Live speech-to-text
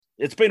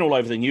it's been all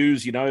over the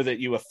news, that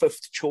you were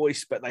fifth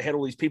choice, but they had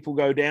all these people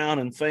go down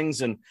and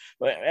things. And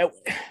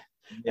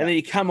then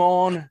you come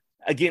on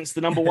against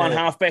the number one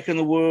halfback in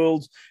the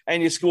world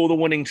and you score the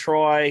winning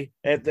try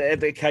at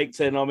the Cape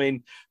Town. I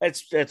mean,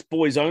 that's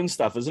boys' own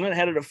stuff, isn't it?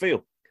 How did it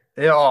feel?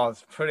 Yeah,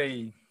 it's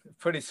pretty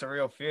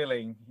surreal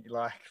feeling.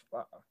 Like,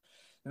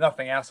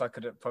 nothing else I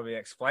could probably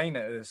explain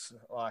it. Is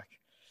like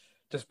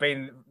just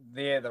being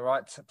there at the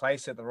right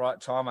place at the right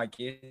time, I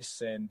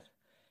guess. And,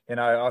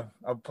 I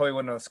probably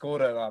wouldn't have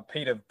scored it.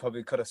 Peter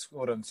probably could have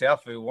scored it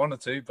himself if he wanted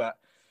to, but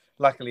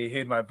luckily he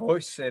heard my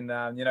voice and,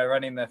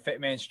 running the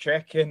fat man's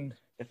track and,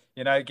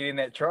 getting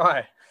that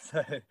try.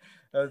 So it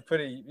was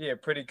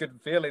pretty good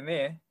feeling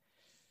there.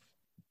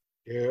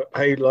 Yeah.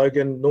 Hey,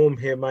 Logan, Norm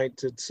here,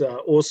 mate. It's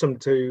awesome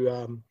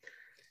to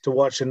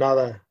watch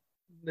another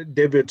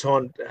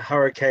debutant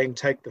Hurricane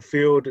take the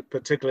field,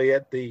 particularly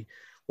at the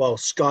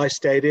Sky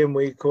Stadium.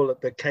 We call it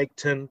the Cake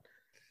Tin.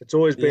 It's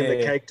always been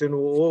the Cake Tin.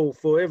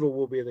 Forever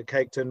will be the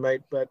Cake Tin,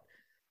 mate. But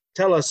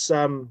tell us,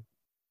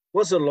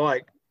 what's it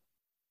like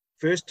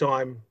first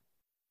time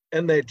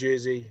in that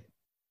jersey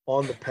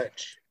on the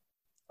pitch?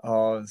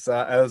 Oh,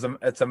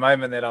 it's a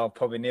moment that I'll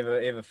probably never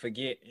ever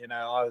forget.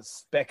 I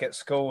was back at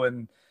school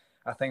and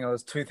I think it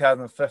was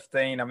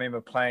 2015. I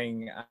remember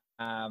playing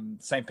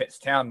St. Pat's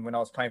Town when I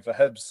was playing for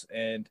Hibs,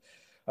 and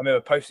I remember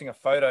posting a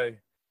photo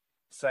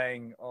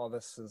saying,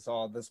 this is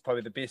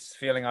probably the best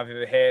feeling I've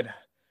ever had.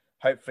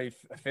 Hopefully,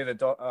 further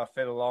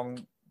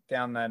along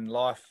down in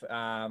life,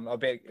 I'll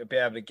be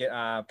able to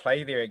get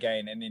play there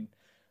again. And then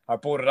I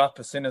brought it up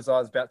as soon as I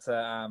was about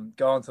to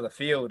go onto the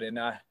field, and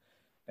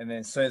then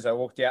as soon as I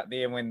walked out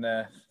there,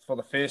 for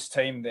the first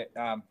team that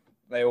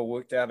they all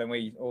worked out,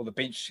 and all the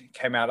bench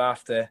came out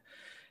after.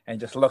 And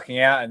just looking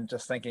out and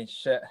just thinking,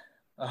 shit,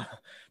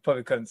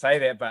 probably couldn't say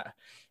that, but,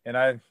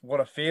 what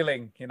a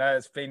feeling.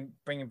 It's been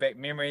bringing back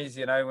memories.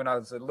 When I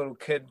was a little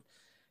kid,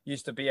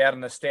 used to be out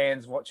in the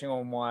stands watching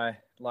all my,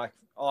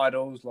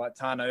 idols like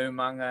Tana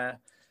Umanga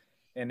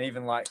and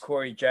even,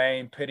 Corey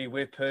Jane, Piri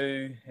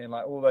Wepu, and,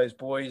 all those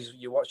boys.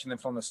 You're watching them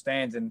from the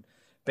stands and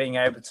being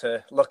able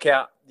to look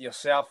out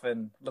yourself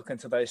and look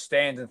into those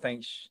stands and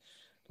think,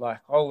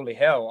 holy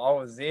hell, I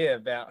was there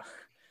about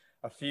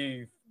a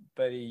few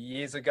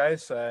years ago.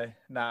 So it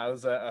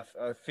was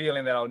a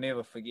feeling that I'll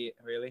never forget,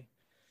 really.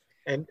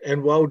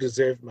 And well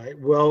deserved, mate.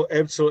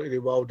 Absolutely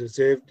well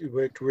deserved. You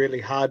worked really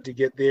hard to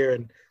get there,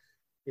 and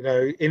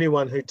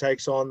anyone who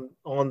takes on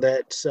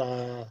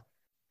that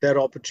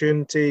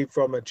opportunity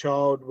from a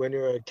child when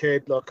you're a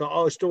kid,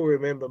 I still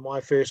remember my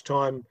first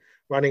time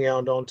running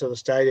out onto the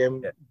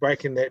stadium,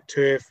 breaking that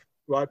turf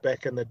right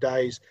back in the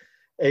days,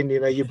 and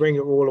you bring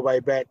it all the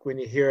way back when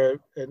you hear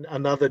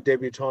another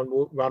debutant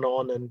run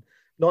on and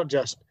not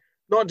just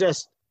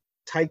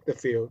take the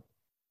field,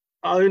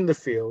 own the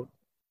field.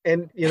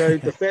 And,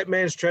 the fat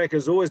man's track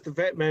is always the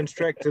fat man's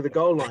track to the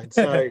goal line.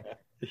 So,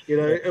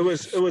 it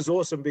was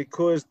awesome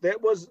because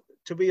that was,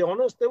 to be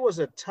honest, that was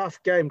a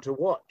tough game to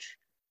watch.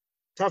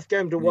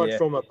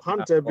 From a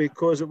punter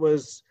because it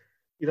was,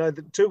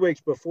 the 2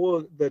 weeks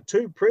before, the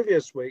 2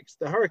 previous weeks,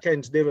 the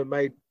Hurricanes never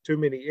made too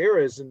many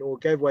errors or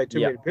gave away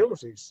too many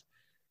penalties.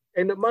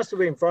 And it must have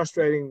been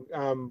frustrating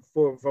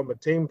from a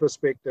team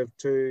perspective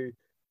to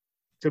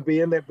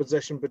be in that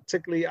position,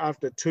 particularly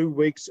after 2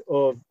 weeks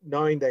of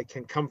knowing they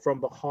can come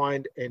from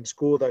behind and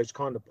score those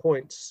kind of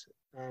points.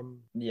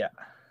 Yeah.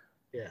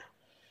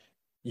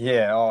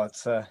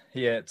 It's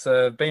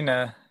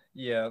been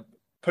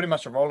pretty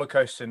much a roller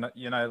coaster,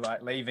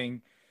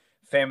 leaving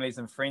families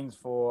and friends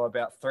for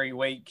about 3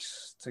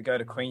 weeks to go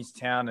to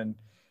Queenstown and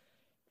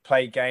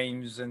play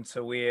games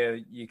into where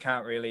you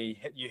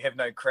have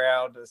no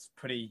crowd. It's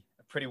a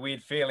pretty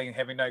weird feeling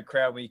having no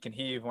crowd where you can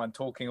hear everyone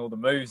talking all the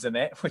moves and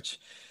that, which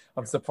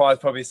I'm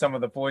surprised probably some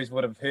of the boys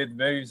would have heard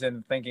moves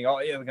and thinking,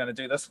 we're going to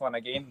do this one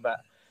again.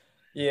 But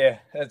I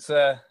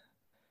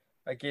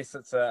guess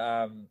it's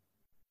to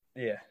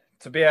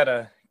be able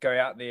to go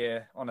out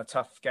there on a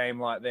tough game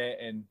like that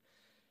and,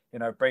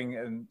 bring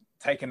and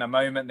taking a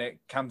moment that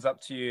comes up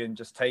to you and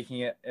just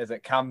taking it as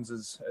it comes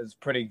is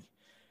pretty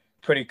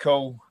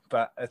cool.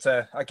 But it's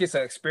I guess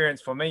an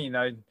experience for me,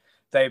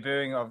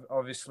 debuting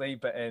obviously,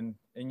 but a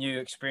new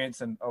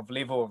experience of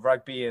level of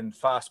rugby and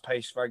fast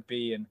paced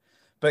rugby and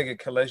bigger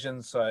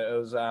collisions. So it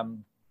was,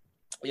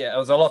 it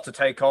was a lot to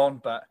take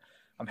on, but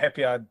I'm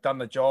happy I'd done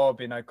the job,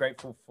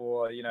 grateful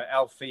for,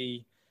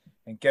 Alfie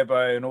and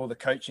Gibbo and all the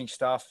coaching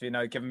staff,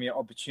 giving me an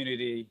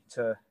opportunity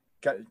to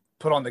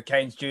put on the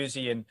Canes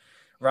jersey and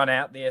run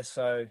out there.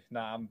 So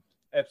I'm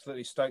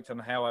absolutely stoked on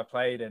how I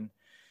played, and,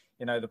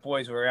 the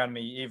boys were around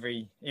me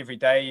every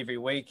day, every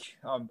week.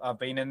 I've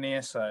been in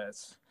there. So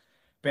it's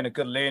been a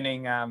good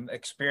learning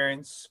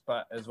experience,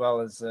 but as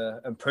well as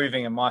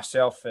improving in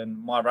myself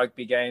and my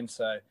rugby game.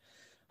 So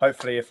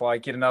hopefully if I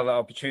get another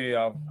opportunity,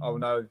 I'll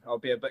know I'll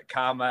be a bit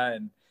calmer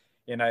and,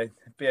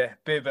 be a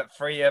bit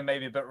freer,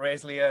 maybe a bit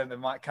razzlier, and it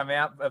might come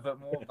out a bit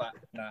more. But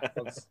no, I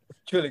was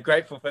truly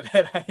grateful for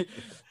that.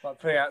 Like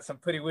putting out some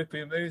pretty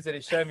whippy moves that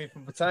he showed me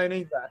from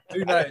Petone, but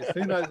who knows?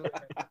 Who knows?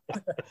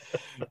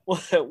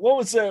 What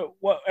was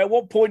at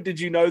what point did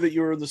you know that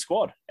you were in the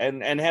squad,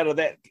 and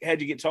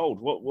how'd you get told?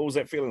 What was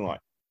that feeling like?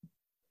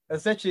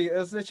 It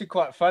was actually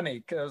quite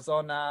funny. It was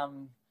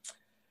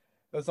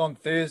on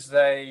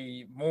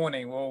Thursday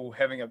morning. We're all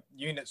having a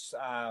unit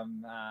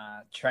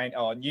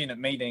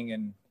meeting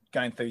and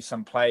going through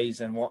some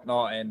plays and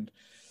whatnot. And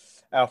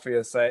Alfie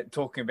was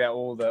talking about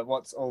all the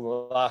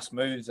last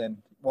moves and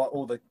what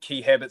all the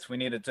key habits we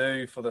need to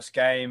do for this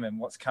game and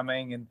what's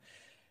coming. And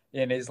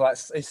he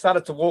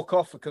started to walk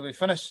off because we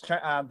finished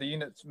the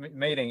unit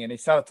meeting, and he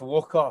started to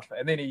walk off,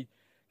 and then he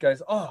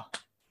goes, "Oh,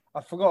 I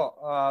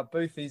forgot,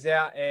 Boothie's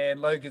out and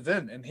Logan's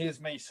in." And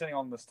here's me sitting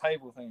on this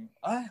table thinking,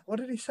 "Oh, what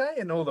did he say?"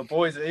 And all the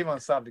boys, everyone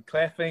started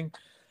clapping.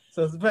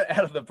 So it was a bit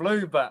out of the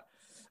blue, but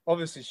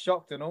obviously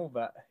shocked and all.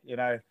 But,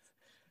 as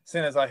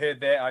soon as I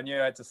heard that, I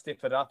knew I had to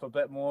step it up a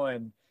bit more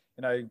and,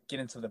 get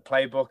into the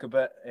playbook a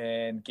bit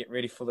and get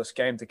ready for this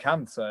game to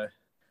come. So,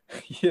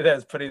 yeah,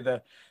 that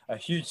was a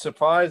huge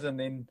surprise. And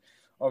then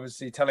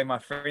obviously telling my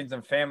friends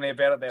and family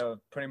about it, they were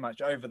pretty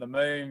much over the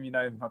moon.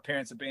 My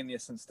parents have been there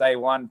since day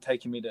one,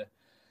 taking me to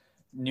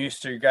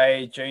nursery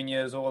grade,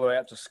 juniors, all the way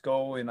up to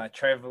school,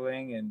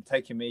 traveling and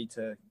taking me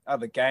to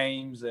other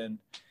games and,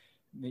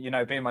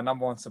 being my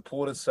number one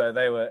supporters. So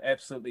they were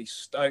absolutely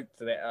stoked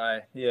that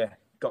I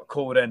got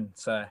called in.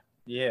 So,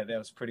 yeah, that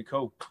was pretty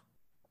cool.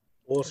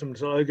 Awesome.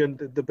 So, Logan,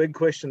 the big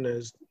question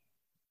is,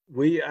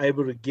 were you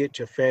able to get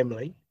your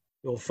family,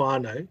 your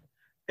whānau,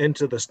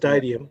 into the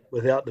stadium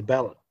without the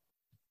ballot?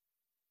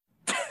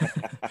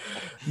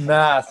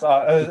 Nah,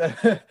 so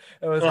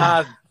it was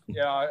hard.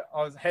 I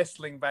was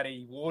hassling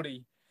Buddy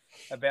Wardy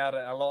about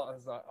it a lot. I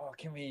was like, "Oh,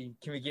 can we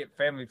get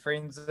family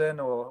friends in,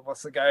 or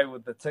what's the go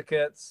with the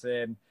tickets?"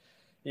 And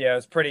it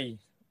was pretty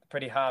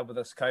hard with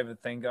this COVID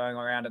thing going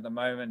around at the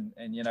moment.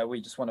 And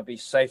we just want to be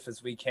safe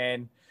as we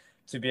can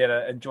to be able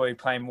to enjoy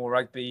playing more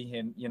rugby,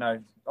 and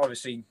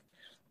obviously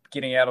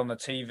getting out on the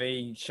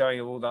TV,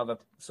 showing all the other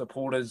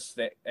supporters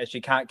that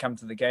actually can't come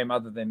to the game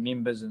other than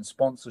members and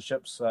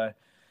sponsorships. So.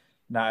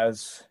 No,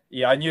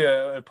 I knew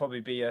it would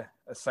probably be a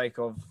sake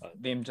of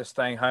them just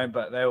staying home,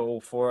 but they were all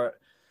for it.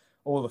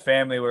 All the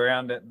family were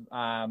around it,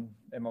 and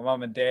my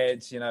mum and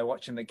dad's,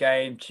 watching the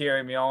game,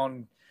 cheering me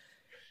on,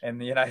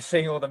 and,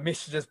 seeing all the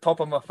messages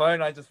pop on my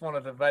phone. I just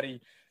wanted to bloody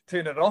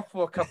turn it off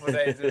for a couple of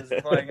days. It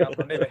was blowing up.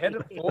 I've never had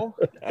it before.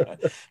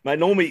 Mate,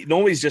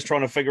 Normie's just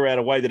trying to figure out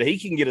a way that he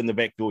can get in the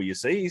back door, you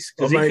see,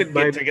 because he couldn't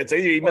get tickets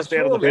either. He missed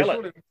out on the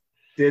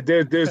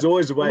ballot. There's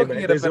always a way,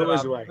 mate. There's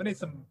always a way. We need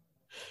some...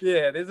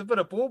 Yeah, there's a bit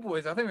of ball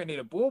boys. I think we need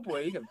a ball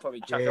boy. You can probably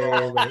chuck it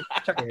on,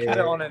 chuck a kid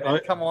on and then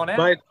come on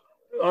out.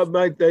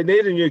 Mate, they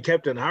need a new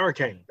Captain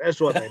Hurricane.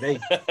 That's what they need.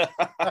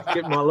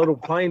 Get my little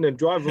plane and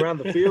drive around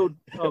the field.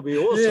 That'll be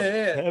awesome.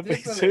 Yeah. That'd be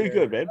too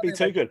good, man. Be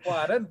too good.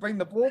 Fly it in, bring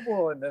the ball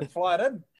boy and then fly it in.